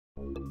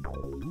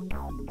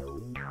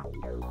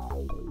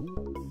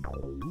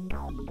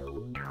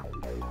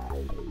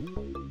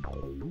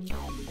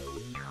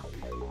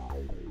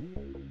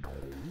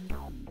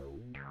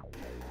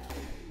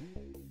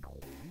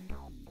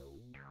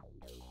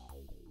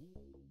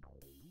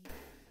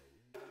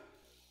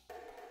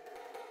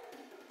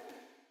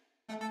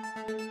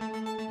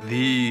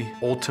The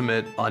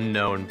ultimate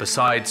unknown,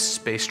 besides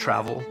space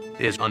travel,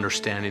 is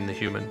understanding the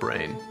human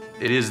brain.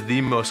 It is the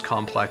most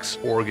complex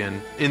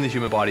organ in the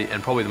human body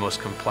and probably the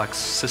most complex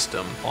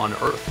system on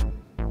Earth.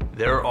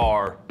 There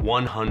are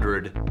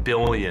 100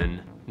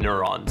 billion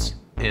neurons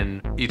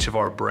in each of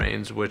our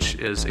brains, which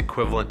is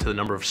equivalent to the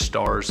number of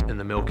stars in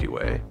the Milky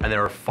Way. And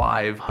there are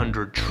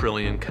 500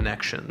 trillion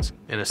connections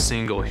in a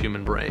single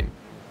human brain.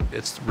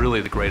 It's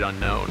really the great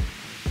unknown.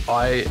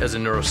 I, as a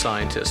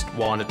neuroscientist,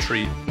 want to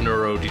treat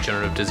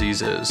neurodegenerative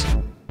diseases.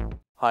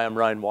 Hi, I'm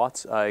Ryan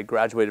Watts. I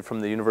graduated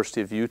from the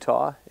University of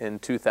Utah in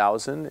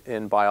 2000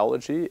 in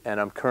biology, and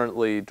I'm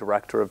currently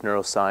Director of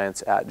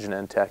Neuroscience at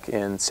Genentech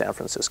in San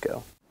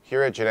Francisco.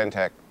 Here at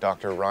Genentech,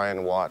 Dr.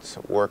 Ryan Watts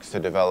works to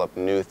develop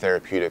new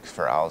therapeutics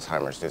for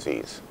Alzheimer's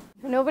disease.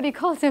 Nobody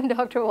calls him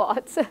Dr.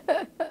 Watts.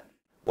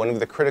 One of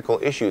the critical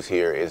issues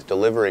here is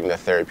delivering the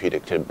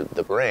therapeutic to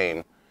the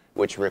brain,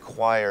 which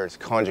requires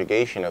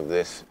conjugation of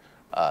this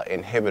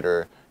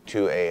inhibitor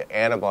to an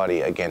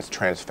antibody against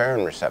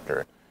transferrin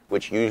receptor,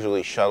 which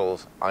usually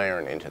shuttles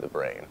iron into the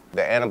brain.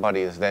 The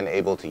antibody is then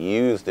able to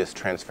use this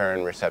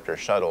transferrin receptor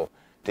shuttle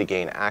to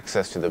gain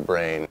access to the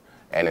brain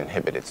and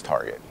inhibit its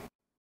target.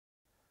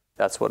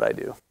 That's what I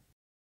do.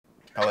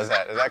 How was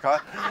that? Is that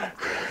caught? That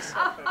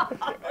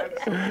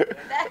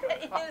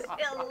is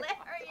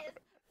hilarious.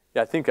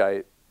 Yeah, I think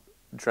I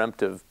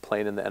dreamt of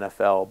playing in the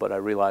NFL, but I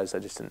realized I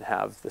just didn't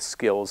have the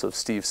skills of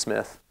Steve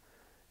Smith,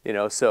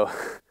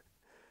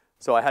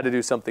 So I had to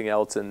do something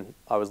else, and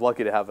I was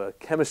lucky to have a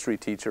chemistry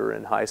teacher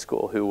in high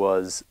school who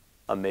was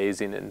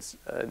amazing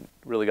and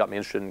really got me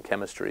interested in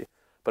chemistry.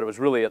 But it was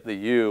really at the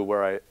U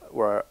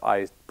where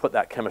I put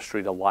that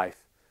chemistry to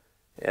life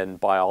in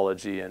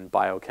biology and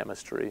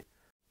biochemistry.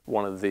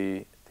 One of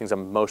the things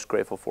I'm most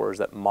grateful for is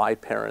that my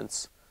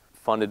parents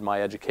funded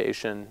my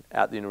education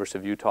at the University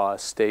of Utah, a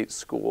state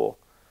school.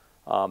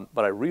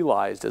 But I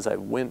realized as I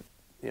went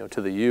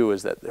to the U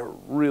is that there are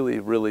really,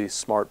 really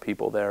smart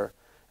people there.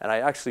 And I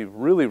actually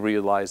really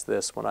realized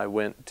this when I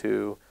went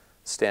to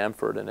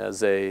Stanford, and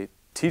as a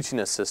teaching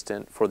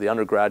assistant for the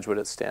undergraduate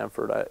at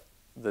Stanford,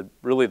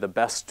 really the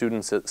best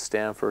students at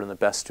Stanford and the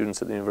best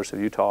students at the University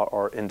of Utah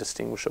are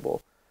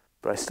indistinguishable.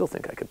 But I still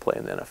think I could play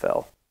in the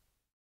NFL.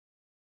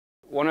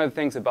 One of the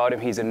things about him,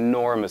 he's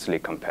enormously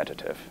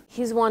competitive.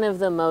 He's one of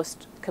the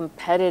most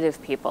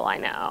competitive people I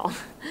know.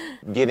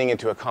 Getting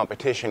into a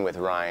competition with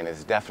Ryan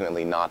is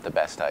definitely not the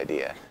best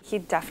idea. He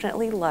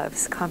definitely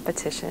loves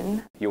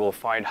competition. You will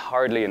find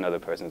hardly another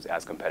person who's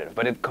as competitive,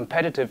 but it's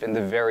competitive in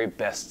the very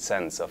best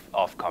sense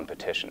of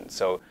competition.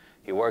 So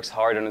he works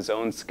hard on his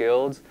own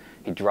skills,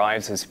 he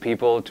drives his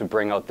people to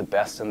bring out the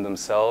best in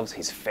themselves,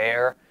 he's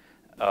fair,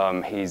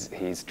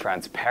 he's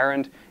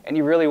transparent, and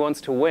he really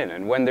wants to win.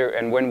 And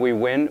when we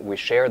win, we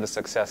share the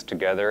success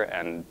together,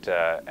 and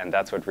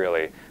that's what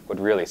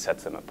really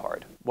sets them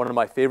apart. One of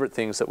my favorite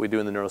things that we do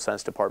in the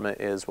neuroscience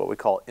department is what we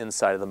call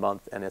Insight of the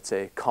Month, and it's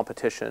a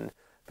competition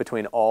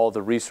between all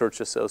the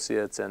research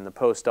associates and the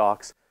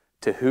postdocs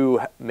to who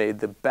made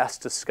the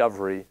best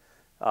discovery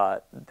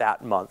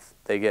that month.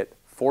 They get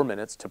 4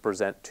 minutes to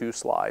present 2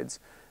 slides,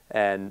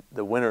 and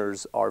the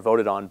winners are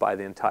voted on by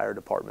the entire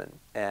department.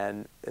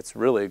 And it's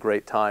really a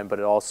great time, but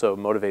it also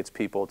motivates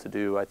people to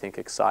do, I think,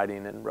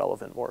 exciting and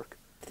relevant work.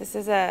 This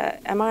is a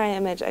MRI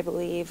image, I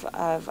believe,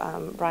 of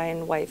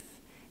Ryan's wife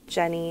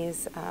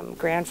Jenny's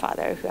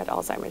grandfather who had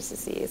Alzheimer's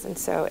disease, and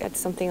so it's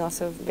something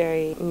also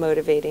very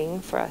motivating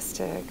for us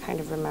to kind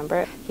of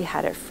remember. He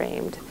had it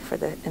framed for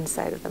the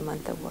Insight of the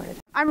Month award.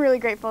 I'm really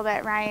grateful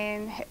that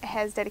Ryan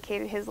has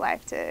dedicated his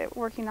life to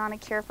working on a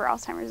cure for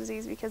Alzheimer's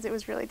disease, because it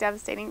was really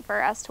devastating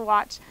for us to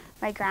watch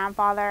my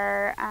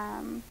grandfather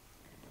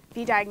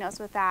be diagnosed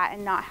with that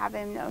and not have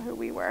him know who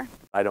we were.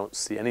 I don't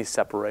see any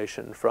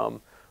separation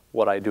from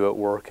what I do at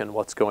work and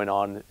what's going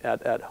on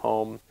at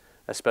home,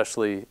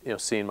 especially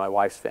seeing my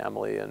wife's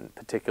family, in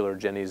particular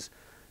Jenny's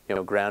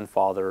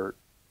grandfather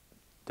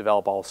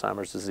develop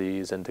Alzheimer's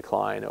disease and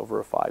decline over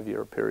a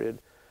 5-year period.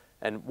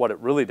 And what it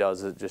really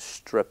does is it just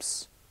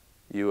strips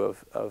you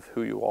of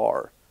who you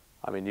are.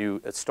 I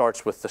mean, it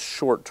starts with the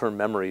short-term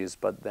memories,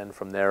 but then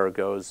from there it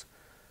goes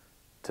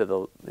to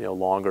the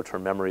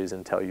longer-term memories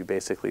until you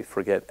basically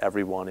forget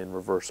everyone in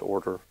reverse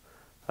order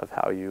of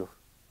how you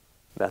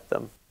met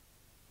them.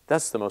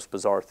 That's the most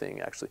bizarre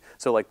thing, actually.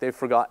 So, like, they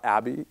forgot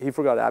Abby. He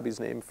forgot Abby's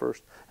name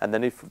first, and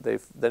then he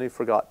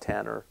forgot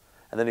Tanner,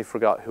 and then he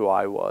forgot who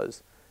I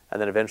was,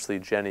 and then eventually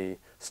Jenny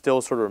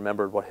still sort of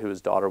remembered who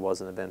his daughter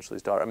was, and eventually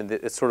his daughter. I mean,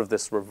 it's sort of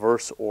this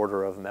reverse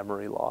order of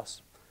memory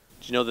loss.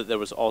 Do you know that there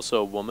was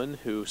also a woman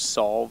who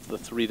solved the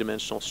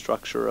 3-dimensional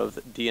structure of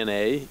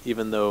DNA,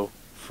 even though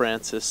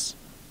Francis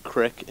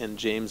Crick and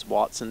James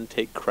Watson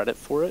take credit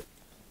for it?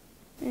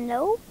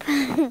 Nope.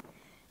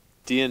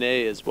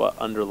 DNA is what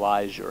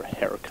underlies your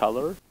hair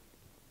color,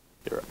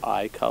 your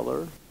eye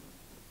color,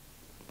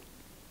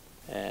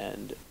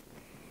 and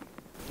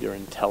your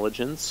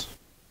intelligence.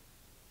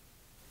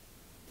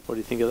 What do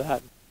you think of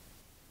that?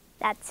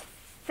 That's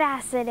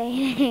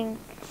fascinating.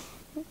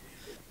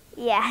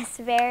 Yes,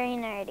 very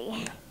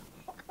nerdy.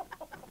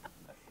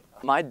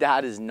 My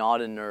dad is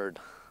not a nerd.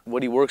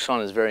 What he works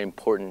on is very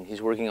important.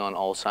 He's working on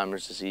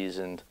Alzheimer's disease,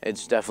 and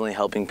it's definitely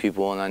helping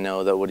people, and I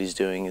know that what he's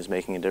doing is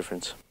making a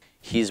difference.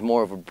 He's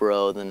more of a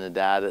bro than a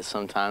dad at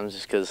sometimes,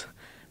 just because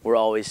we're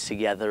always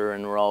together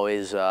and we're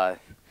always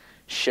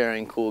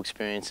sharing cool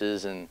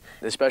experiences, and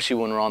especially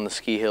when we're on the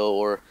ski hill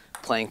or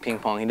playing ping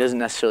pong, he doesn't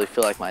necessarily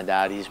feel like my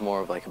dad. He's more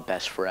of like a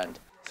best friend.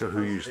 So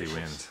who usually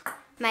wins?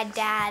 My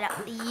dad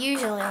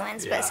usually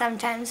wins, but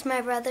sometimes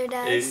my brother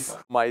does.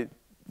 My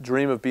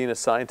dream of being a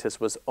scientist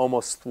was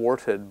almost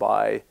thwarted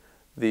by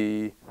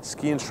the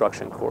ski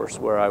instruction course,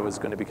 where I was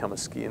going to become a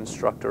ski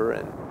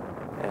instructor,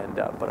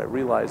 but I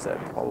realized that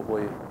I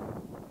probably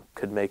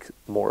could make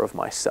more of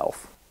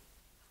myself.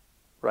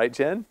 Right,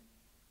 Jen?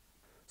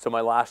 So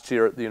my last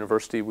year at the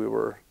university, we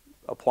were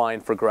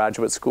applying for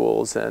graduate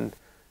schools and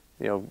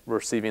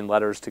receiving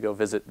letters to go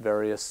visit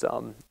various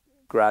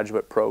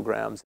graduate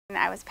programs. And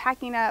I was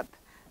packing up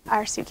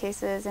our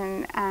suitcases,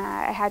 and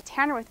I had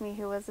Tanner with me,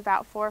 who was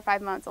about 4 or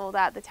 5 months old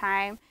at the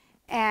time.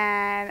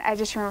 And I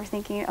just remember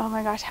thinking, oh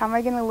my gosh, how am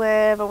I going to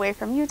live away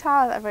from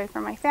Utah, away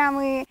from my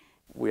family?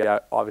 We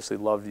obviously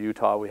loved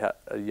Utah. We had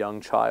a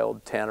young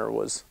child. Tanner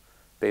was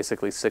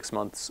basically 6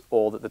 months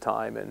old at the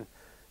time,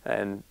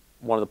 and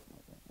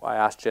I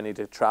asked Jenny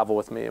to travel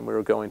with me, and we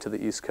were going to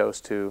the East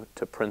Coast to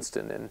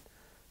Princeton, and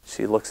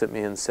she looks at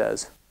me and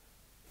says,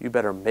 "You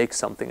better make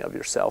something of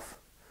yourself."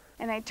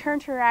 And I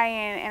turned to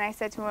Ryan and I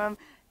said to him,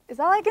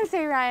 all I can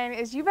say, Ryan,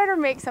 is you better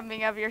make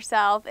something of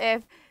yourself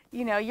if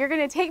you're going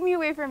to take me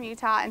away from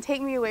Utah and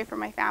take me away from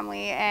my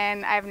family,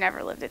 and I've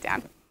never lived it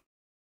down.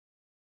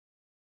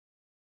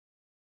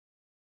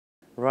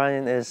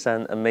 Ryan is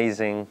an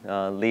amazing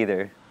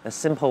leader. A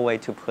simple way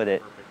to put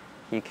it,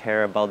 he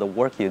cares about the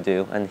work you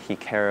do, and he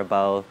cares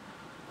about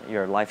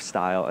your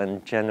lifestyle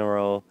and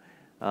general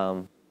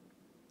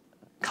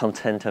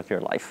content of your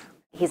life.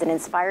 He's an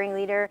inspiring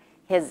leader.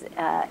 His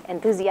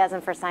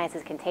enthusiasm for science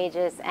is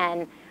contagious,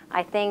 and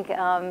I think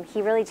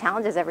he really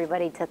challenges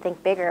everybody to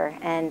think bigger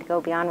and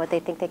go beyond what they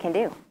think they can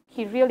do.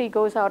 He really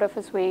goes out of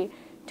his way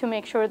to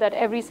make sure that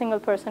every single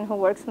person who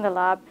works in the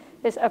lab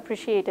is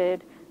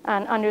appreciated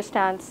and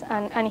understands,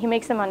 and he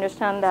makes them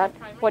understand that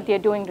what they're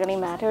doing really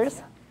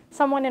matters.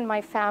 Someone in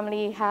my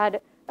family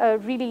had a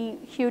really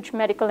huge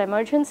medical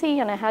emergency,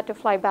 and I had to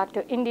fly back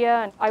to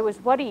India, and I was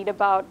worried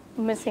about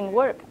missing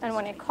work. And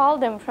when I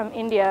called him from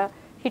India,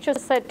 he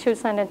just said 2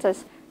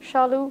 sentences,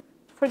 "Shalu,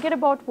 forget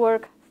about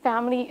work.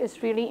 Family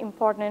is really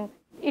important."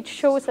 It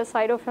shows a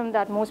side of him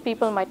that most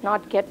people might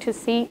not get to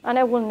see, and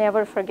I will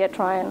never forget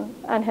Ryan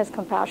and his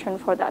compassion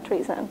for that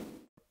reason.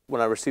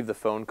 When I received the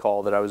phone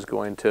call that I was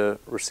going to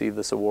receive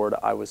this award,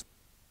 I was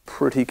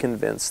pretty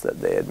convinced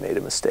that they had made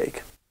a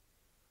mistake.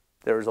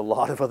 There's a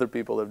lot of other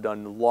people that have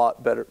done a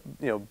lot better,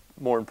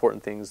 more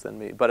important things than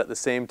me. But at the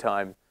same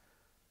time,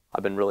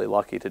 I've been really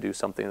lucky to do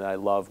something that I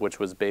love, which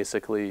was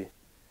basically,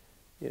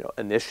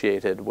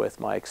 initiated with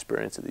my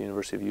experience at the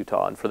University of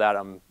Utah. And for that,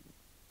 I'm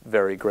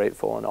very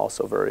grateful and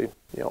also very,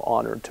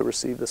 honored to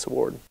receive this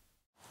award.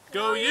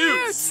 Go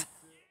Utes!